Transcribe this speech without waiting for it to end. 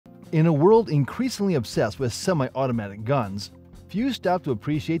In a world increasingly obsessed with semi-automatic guns, few stop to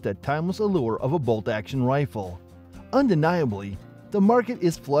appreciate the timeless allure of a bolt-action rifle. Undeniably, the market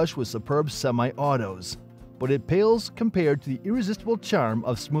is flush with superb semi-autos, but it pales compared to the irresistible charm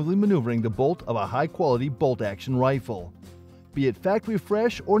of smoothly maneuvering the bolt of a high-quality bolt-action rifle. Be it factory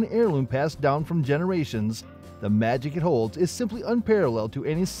fresh or an heirloom passed down from generations, the magic it holds is simply unparalleled to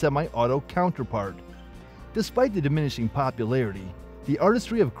any semi-auto counterpart. Despite the diminishing popularity, the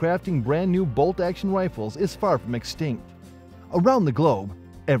artistry of crafting brand new bolt-action rifles is far from extinct. Around the globe,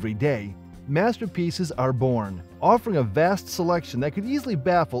 every day, masterpieces are born, offering a vast selection that could easily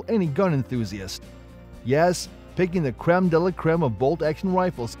baffle any gun enthusiast. Yes, picking the creme de la creme of bolt-action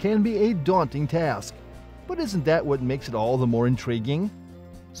rifles can be a daunting task, but isn't that what makes it all the more intriguing?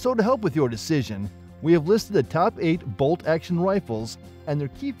 So to help with your decision, we have listed the top 8 bolt-action rifles and their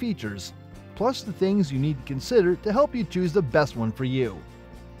key features, plus the things you need to consider to help you choose the best one for you.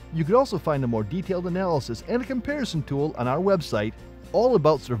 You could also find a more detailed analysis and a comparison tool on our website,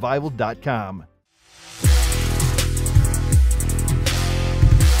 allaboutsurvival.com.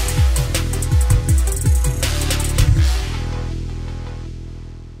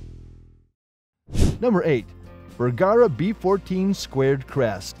 Number 8. Bergara B14 Squared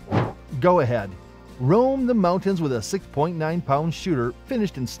Crest. Go ahead. Roam the mountains with a 6.9-pound shooter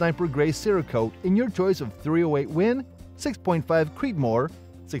finished in sniper gray Cerakote in your choice of 308 Win, 6.5 Creedmoor,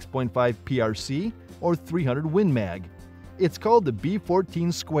 6.5 PRC, or 300 Win Mag. It's called the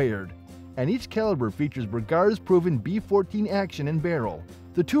B14 Squared, and each caliber features Bergara's proven B14 action and barrel.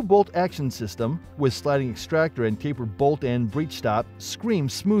 The 2-bolt action system, with sliding extractor and tapered bolt and breech stop,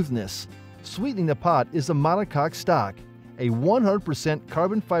 screams smoothness. Sweetening the pot is the monocoque stock, a 100%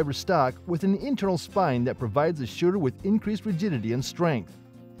 carbon fiber stock with an internal spine that provides the shooter with increased rigidity and strength.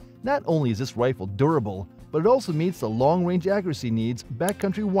 Not only is this rifle durable, but it also meets the long-range accuracy needs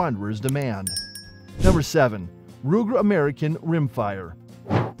backcountry wanderers demand. Number 7. Ruger American Rimfire.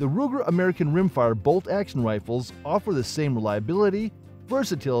 The Ruger American Rimfire bolt-action rifles offer the same reliability,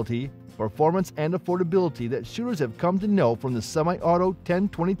 versatility, performance, and affordability that shooters have come to know from the semi-auto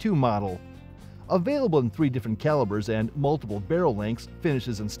 1022 model. Available in 3 different calibers and multiple barrel lengths,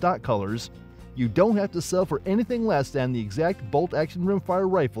 finishes, and stock colors, you don't have to sell for anything less than the exact bolt-action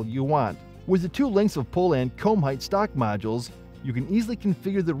rimfire rifle you want. With the 2 lengths of pull and comb height stock modules, you can easily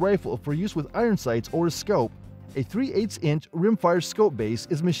configure the rifle for use with iron sights or a scope. A 3/8-inch rimfire scope base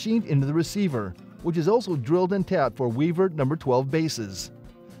is machined into the receiver, which is also drilled and tapped for Weaver No. 12 bases.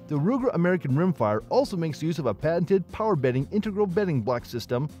 The Ruger American Rimfire also makes use of a patented power bedding integral bedding block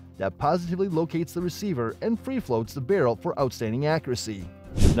system that positively locates the receiver and free floats the barrel for outstanding accuracy.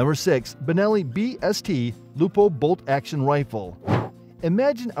 Number 6. Benelli BE.S.T Lupo Bolt Action Rifle.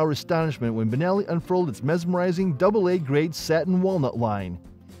 Imagine our astonishment when Benelli unfurled its mesmerizing AA grade satin walnut line,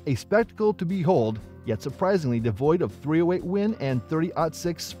 a spectacle to behold, yet surprisingly devoid of 308 Win and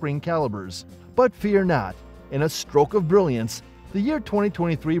 30-06 spring calibers. But fear not, in a stroke of brilliance, the year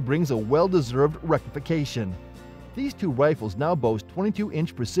 2023 brings a well-deserved rectification. These 2 rifles now boast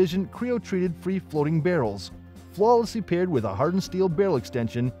 22-inch precision cryo-treated free-floating barrels, flawlessly paired with a hardened steel barrel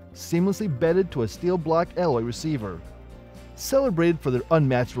extension seamlessly bedded to a steel block alloy receiver. Celebrated for their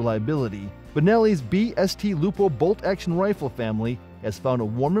unmatched reliability, Benelli's BE.S.T Lupo bolt-action rifle family has found a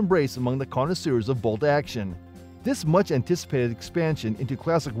warm embrace among the connoisseurs of bolt action. This much-anticipated expansion into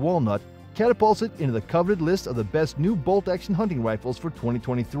classic walnut catapults it into the coveted list of the best new bolt-action hunting rifles for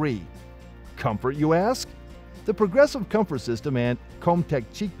 2023. Comfort, you ask? The Progressive Comfort System and ComTech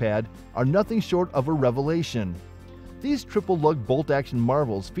Cheek Pad are nothing short of a revelation. These triple-lug bolt-action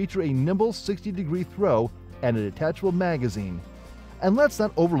marvels feature a nimble 60-degree throw and a detachable magazine. And let's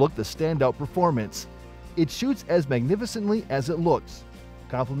not overlook the standout performance. It shoots as magnificently as it looks,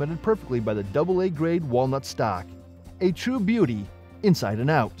 complemented perfectly by the AA grade walnut stock. A true beauty, inside and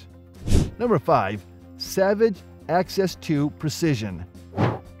out. Number 5. Savage Access 2 Precision.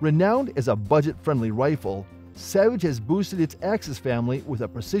 Renowned as a budget-friendly rifle, Savage has boosted its Axis family with a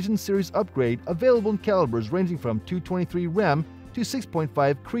Precision Series upgrade available in calibers ranging from .223 Rem to 6.5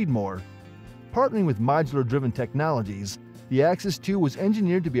 Creedmoor. Partnering with modular-driven technologies, the Axis 2 was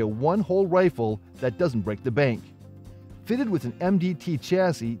engineered to be a one-hole rifle that doesn't break the bank. Fitted with an MDT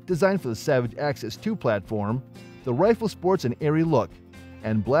chassis designed for the Savage Axis 2 platform, the rifle sports an airy look,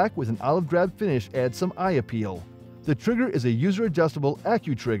 and black with an olive drab finish adds some eye appeal. The trigger is a user-adjustable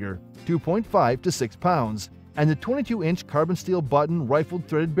AccuTrigger, 2.5 to 6 pounds, and the 22-inch carbon steel button rifled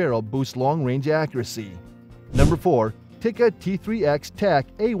threaded barrel boosts long-range accuracy. Number 4. Tikka T3X Tac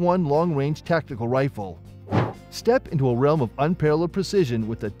A1 Long-Range Tactical Rifle. Step into a realm of unparalleled precision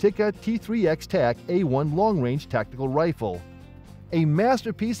with the Tikka T3X Tac A1 Long-Range Tactical Rifle. a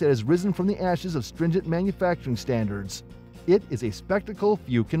masterpiece that has risen from the ashes of stringent manufacturing standards. It is a spectacle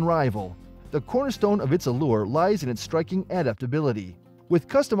few can rival. The cornerstone of its allure lies in its striking adaptability. With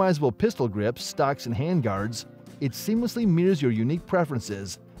customizable pistol grips, stocks, and handguards, it seamlessly mirrors your unique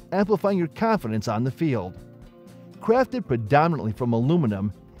preferences, amplifying your confidence on the field. Crafted predominantly from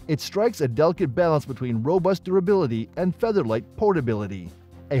aluminum, it strikes a delicate balance between robust durability and feather-light portability,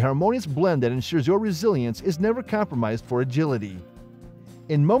 a harmonious blend that ensures your resilience is never compromised for agility.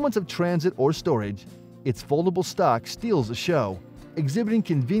 In moments of transit or storage, its foldable stock steals the show, exhibiting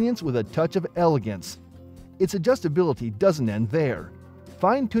convenience with a touch of elegance. Its adjustability doesn't end there.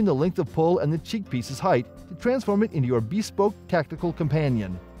 Fine-tune the length of pull and the cheek piece's height to transform it into your bespoke tactical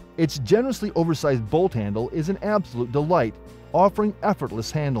companion. Its generously oversized bolt handle is an absolute delight, offering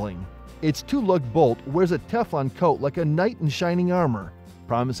effortless handling. Its two-lug bolt wears a Teflon coat like a knight in shining armor,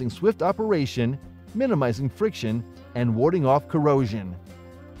 promising swift operation, minimizing friction, and warding off corrosion.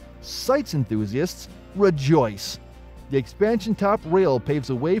 Sights enthusiasts, rejoice! The expansion top rail paves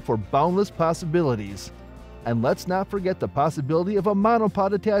the way for boundless possibilities. And let's not forget the possibility of a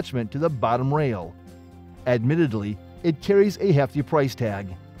monopod attachment to the bottom rail. Admittedly, it carries a hefty price tag.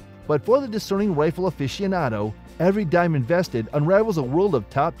 But for the discerning rifle aficionado, every dime invested unravels a world of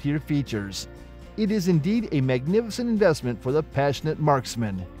top-tier features. It is indeed a magnificent investment for the passionate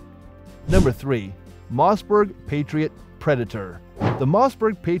marksman. Number 3. Mossberg Patriot Predator. The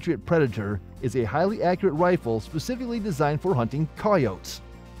Mossberg Patriot Predator is a highly accurate rifle specifically designed for hunting coyotes.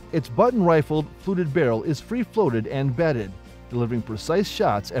 Its button-rifled, fluted barrel is free-floated and bedded, delivering precise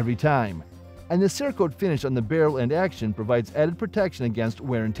shots every time. And the Cerakote finish on the barrel and action provides added protection against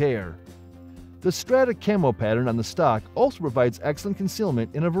wear and tear. The Strata camo pattern on the stock also provides excellent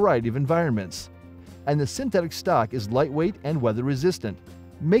concealment in a variety of environments. And the synthetic stock is lightweight and weather-resistant,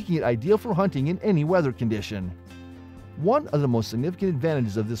 making it ideal for hunting in any weather condition. One of the most significant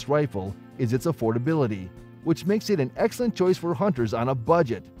advantages of this rifle is its affordability, which makes it an excellent choice for hunters on a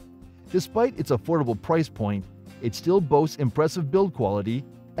budget. Despite its affordable price point, it still boasts impressive build quality,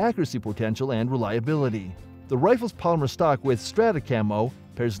 accuracy potential, and reliability. The rifle's polymer stock with Strata camo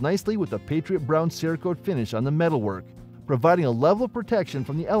pairs nicely with the Patriot Brown Cerakote finish on the metalwork, providing a level of protection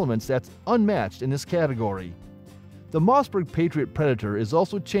from the elements that's unmatched in this category. The Mossberg Patriot Predator is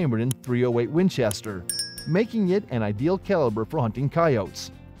also chambered in .308 Winchester, making it an ideal caliber for hunting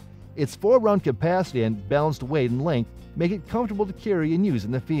coyotes. Its 4-round capacity and balanced weight and length make it comfortable to carry and use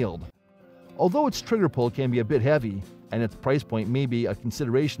in the field. Although its trigger pull can be a bit heavy, and its price point may be a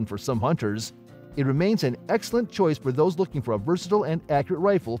consideration for some hunters, it remains an excellent choice for those looking for a versatile and accurate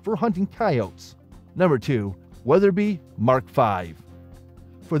rifle for hunting coyotes. Number 2. Weatherby Mark V.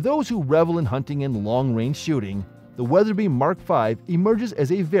 For those who revel in hunting and long-range shooting, the Weatherby Mark V emerges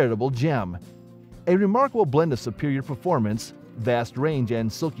as a veritable gem. A remarkable blend of superior performance, vast range,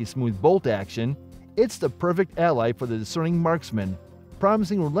 and silky smooth bolt action, it's the perfect ally for the discerning marksman,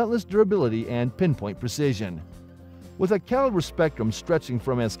 promising relentless durability and pinpoint precision. With a caliber spectrum stretching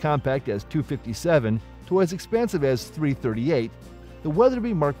from as compact as .257 to as expansive as .338, the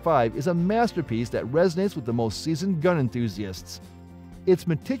Weatherby Mark V is a masterpiece that resonates with the most seasoned gun enthusiasts. Its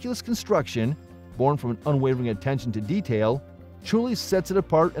meticulous construction, born from an unwavering attention to detail, truly sets it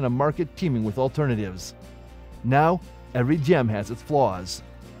apart in a market teeming with alternatives. Now, every gem has its flaws.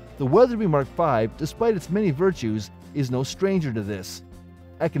 The Weatherby Mark V, despite its many virtues, is no stranger to this.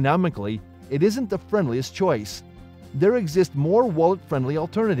 Economically, it isn't the friendliest choice. There exist more wallet-friendly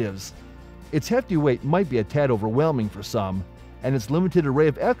alternatives. Its hefty weight might be a tad overwhelming for some, and its limited array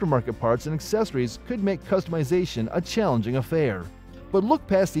of aftermarket parts and accessories could make customization a challenging affair. But look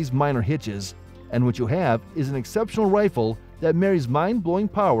past these minor hitches, and what you have is an exceptional rifle that marries mind-blowing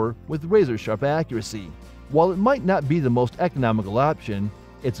power with razor-sharp accuracy. While it might not be the most economical option,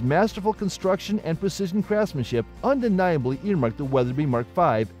 its masterful construction and precision craftsmanship undeniably earmark the Weatherby Mark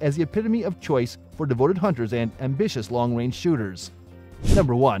V as the epitome of choice for devoted hunters and ambitious long-range shooters.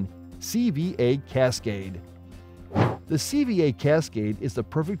 Number 1. CVA Cascade. The CVA Cascade is the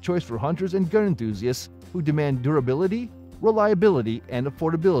perfect choice for hunters and gun enthusiasts who demand durability, reliability, and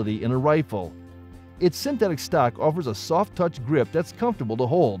affordability in a rifle. Its synthetic stock offers a soft-touch grip that's comfortable to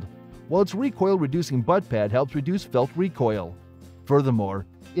hold, while its recoil-reducing butt pad helps reduce felt recoil. Furthermore,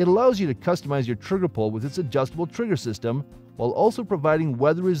 it allows you to customize your trigger pull with its adjustable trigger system while also providing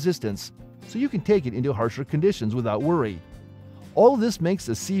weather resistance, so you can take it into harsher conditions without worry. All of this makes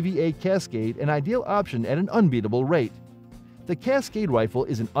the CVA Cascade an ideal option at an unbeatable rate. The Cascade rifle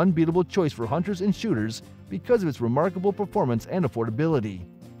is an unbeatable choice for hunters and shooters because of its remarkable performance and affordability.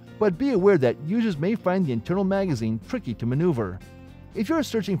 But be aware that users may find the internal magazine tricky to maneuver. If you're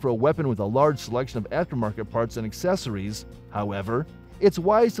searching for a weapon with a large selection of aftermarket parts and accessories, however, it's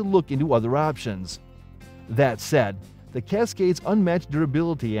wise to look into other options. That said, the Cascade's unmatched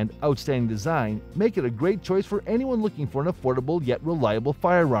durability and outstanding design make it a great choice for anyone looking for an affordable yet reliable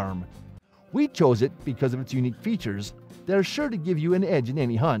firearm. We chose it because of its unique features that are sure to give you an edge in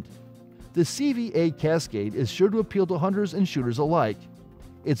any hunt. The CVA Cascade is sure to appeal to hunters and shooters alike.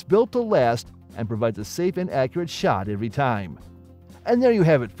 It's built to last and provides a safe and accurate shot every time. And there you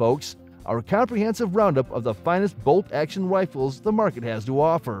have it, folks, our comprehensive roundup of the finest bolt-action rifles the market has to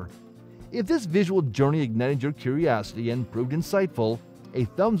offer. If this visual journey ignited your curiosity and proved insightful, a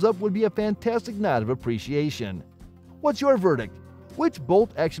thumbs up would be a fantastic nod of appreciation. What's your verdict? Which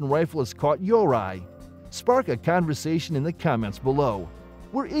bolt-action rifle has caught your eye? Spark a conversation in the comments below.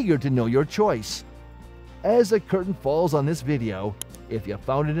 We're eager to know your choice. As the curtain falls on this video, if you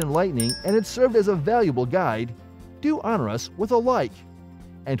found it enlightening and it served as a valuable guide, do honor us with a like.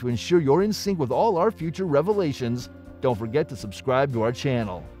 And to ensure you're in sync with all our future revelations, don't forget to subscribe to our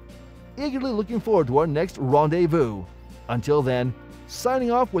channel. Eagerly looking forward to our next rendezvous. Until then,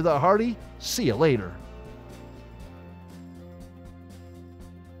 signing off with a hearty, see you later.